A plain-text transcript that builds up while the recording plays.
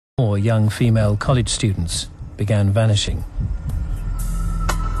More young female college students began vanishing.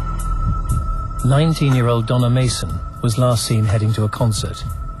 19-year-old Donna Mason was last seen heading to a concert.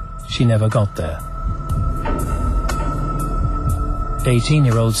 She never got there.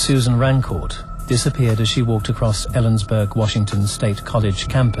 18-year-old Susan Rancourt disappeared as she walked across Ellensburg, Washington State College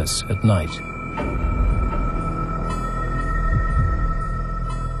campus at night.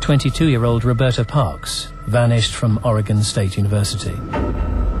 22-year-old Roberta Parks vanished from Oregon State University.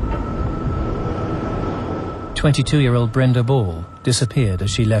 22-year-old Brenda Ball disappeared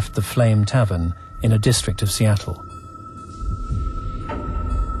as she left the Flame Tavern in a district of Seattle.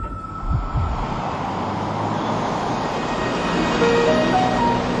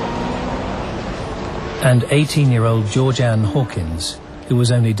 And 18-year-old Georgianne Hawkins, who was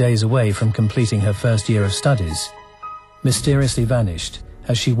only days away from completing her first year of studies, mysteriously vanished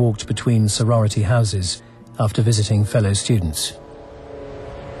as she walked between sorority houses after visiting fellow students.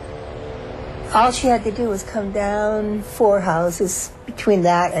 All she had to do was come down 4 houses between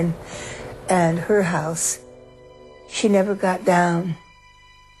that and her house. She never got down.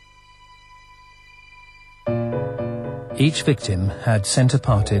 Each victim had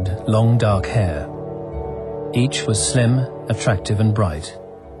center-parted, long dark hair. Each was slim, attractive and bright.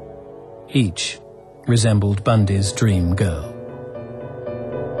 Each resembled Bundy's dream girl.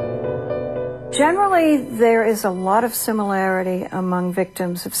 Generally, there is a lot of similarity among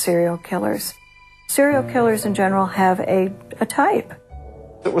victims of serial killers. Serial killers in general have a type.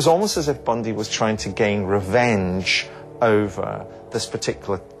 It was almost as if Bundy was trying to gain revenge over this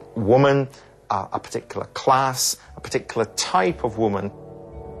particular woman, a particular class, a particular type of woman.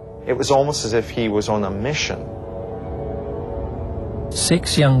 It was almost as if he was on a mission.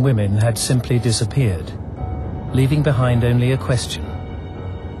 6 young women had simply disappeared, leaving behind only a question.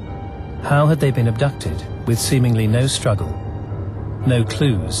 How had they been abducted with seemingly no struggle, no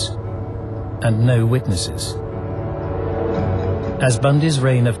clues, and no witnesses? As Bundy's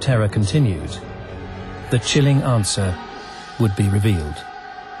reign of terror continued, the chilling answer would be revealed.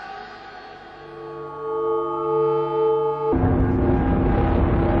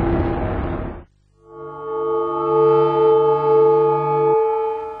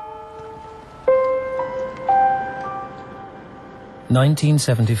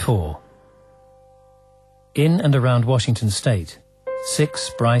 (1974). In and around Washington State,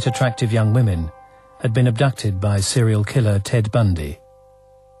 6 bright, attractive young women had been abducted by serial killer Ted Bundy.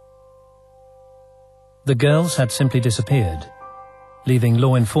 The girls had simply disappeared, leaving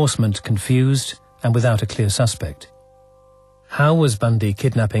law enforcement confused and without a clear suspect. How was Bundy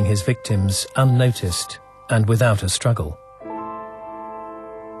kidnapping his victims unnoticed and without a struggle?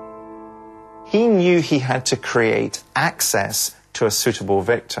 He knew he had to create access to a suitable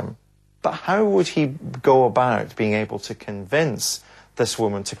victim. But how would he go about being able to convince this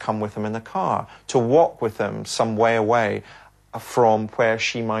woman to come with him in the car, to walk with him some way away from where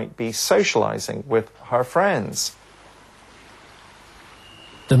she might be socializing with her friends?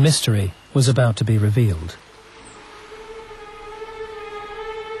 The mystery was about to be revealed.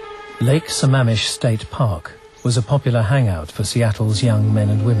 Lake Sammamish State Park was a popular hangout for Seattle's young men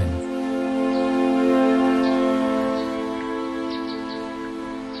and women.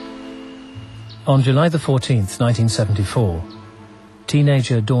 On July the 14th, 1974,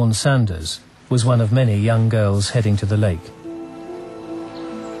 teenager Dawn Sanders was one of many young girls heading to the lake.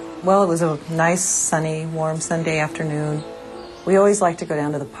 Well, it was a nice, sunny, warm Sunday afternoon. We always like to go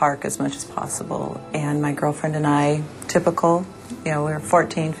down to the park as much as possible, and my girlfriend and I, typical, we were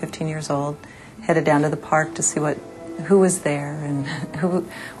 14, 15 years old, headed down to the park to see who was there and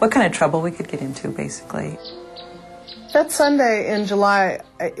what kind of trouble we could get into, basically. That Sunday in July,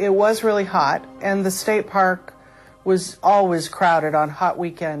 it was really hot, and the state park was always crowded on hot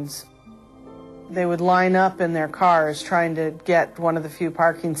weekends. They would line up in their cars trying to get one of the few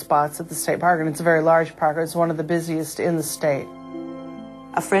parking spots at the state park, and it's a very large park. It's one of the busiest in the state.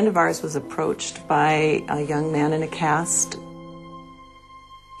 A friend of ours was approached by a young man in a cast.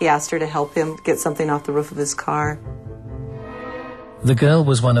 He asked her to help him get something off the roof of his car. The girl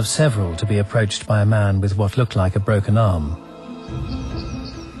was one of several to be approached by a man with what looked like a broken arm.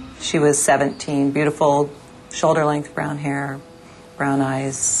 She was 17, beautiful, shoulder-length brown hair, brown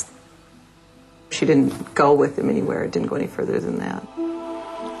eyes. She didn't go with him anywhere, didn't go any further than that.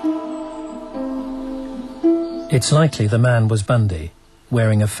 It's likely the man was Bundy,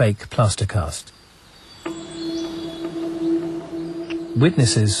 wearing a fake plaster cast.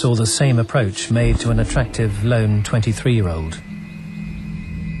 Witnesses saw the same approach made to an attractive lone 23-year-old.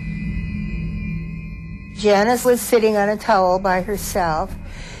 Janice was sitting on a towel by herself,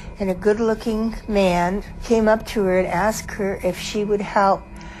 and a good-looking man came up to her and asked her if she would help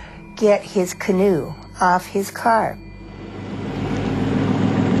get his canoe off his car.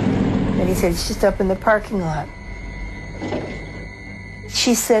 And he said, it's just up in the parking lot.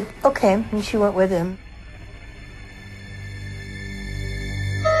 She said, okay, and she went with him.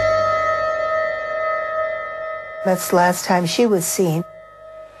 That's the last time she was seen.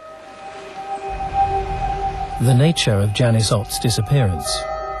 The nature of Janice Ott's disappearance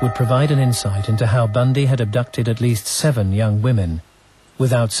would provide an insight into how Bundy had abducted at least 7 young women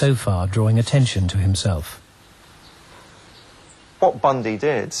without so far drawing attention to himself. What Bundy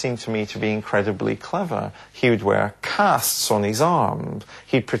did seemed to me to be incredibly clever. He would wear casts on his arm.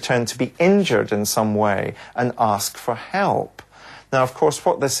 He'd pretend to be injured in some way and ask for help. Now, of course,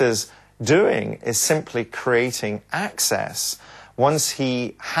 what this is doing is simply creating access. Once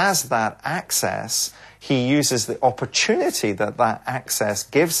he has that access, he uses the opportunity that that access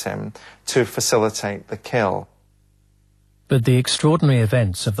gives him to facilitate the kill. But the extraordinary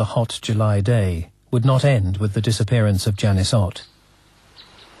events of the hot July day would not end with the disappearance of Janice Ott.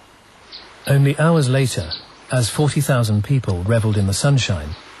 Only hours later, as 40,000 people revelled in the sunshine,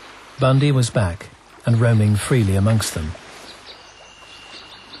 Bundy was back and roaming freely amongst them.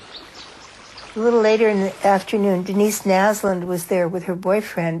 A little later in the afternoon, Denise Naslund was there with her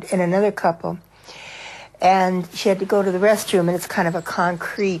boyfriend and another couple. And she had to go to the restroom, and it's kind of a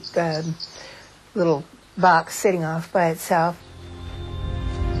concrete little box sitting off by itself.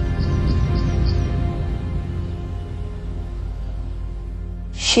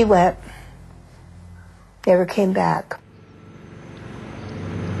 She went, never came back.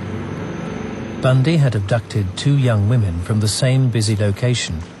 Bundy had abducted 2 young women from the same busy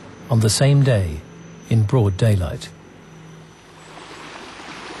location on the same day in broad daylight.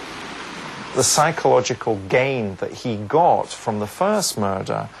 The psychological gain that he got from the first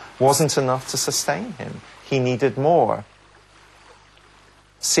murder wasn't enough to sustain him. He needed more.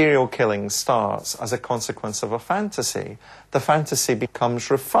 Serial killing starts as a consequence of a fantasy. The fantasy becomes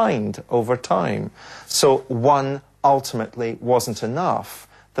refined over time. So one ultimately wasn't enough.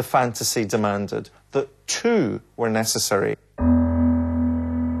 The fantasy demanded that 2 were necessary.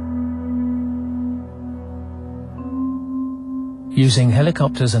 Using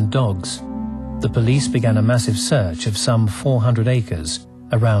helicopters and dogs, the police began a massive search of some 400 acres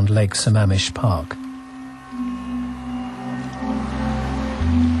around Lake Sammamish Park.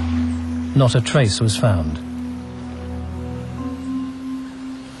 Not a trace was found.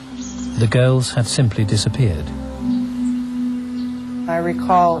 The girls had simply disappeared. I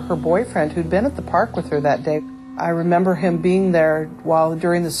recall her boyfriend who'd been at the park with her that day. I remember him being there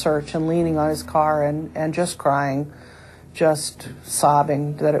during the search and leaning on his car and just crying, just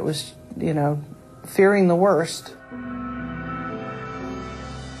sobbing that it was, fearing the worst.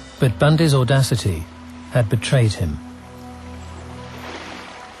 But Bundy's audacity had betrayed him.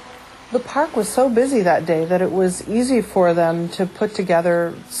 The park was so busy that day that it was easy for them to put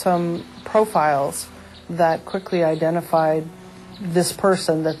together some profiles that quickly identified this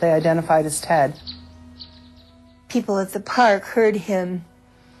person that they identified as Ted. People at the park heard him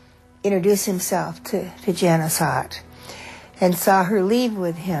introduce himself to Janice Ott and saw her leave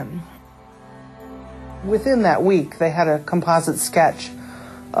with him. Within that week, they had a composite sketch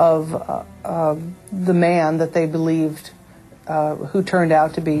of the man that they believed who turned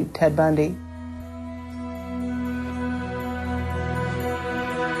out to be Ted Bundy.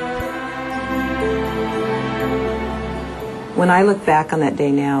 When I look back on that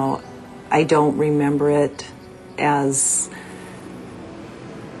day now, I don't remember it as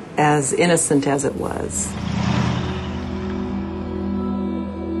innocent as it was.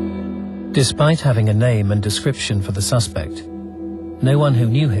 Despite having a name and description for the suspect, no one who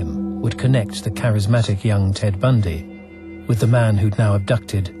knew him would connect the charismatic young Ted Bundy with the man who'd now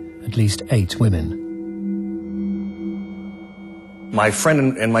abducted at least 8 women. My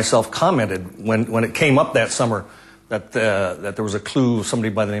friend and myself commented when it came up that summer that there was a clue of somebody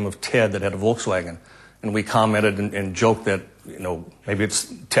by the name of Ted that had a Volkswagen. And we commented and joked that, maybe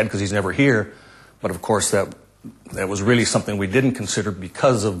it's Ted because he's never here. But of course that was really something we didn't consider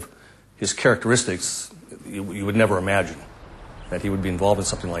because of his characteristics. You would never imagine that he would be involved in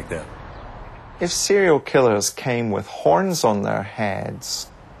something like that. If serial killers came with horns on their heads,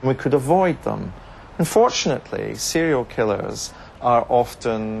 we could avoid them. Unfortunately, serial killers are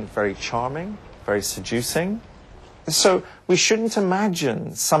often very charming, very seducing. So we shouldn't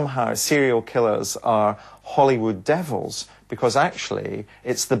imagine somehow serial killers are Hollywood devils, because actually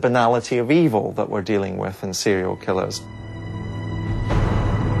it's the banality of evil that we're dealing with in serial killers.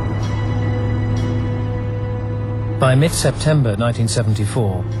 By mid-September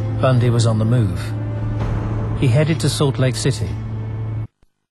 1974, Bundy was on the move. He headed to Salt Lake City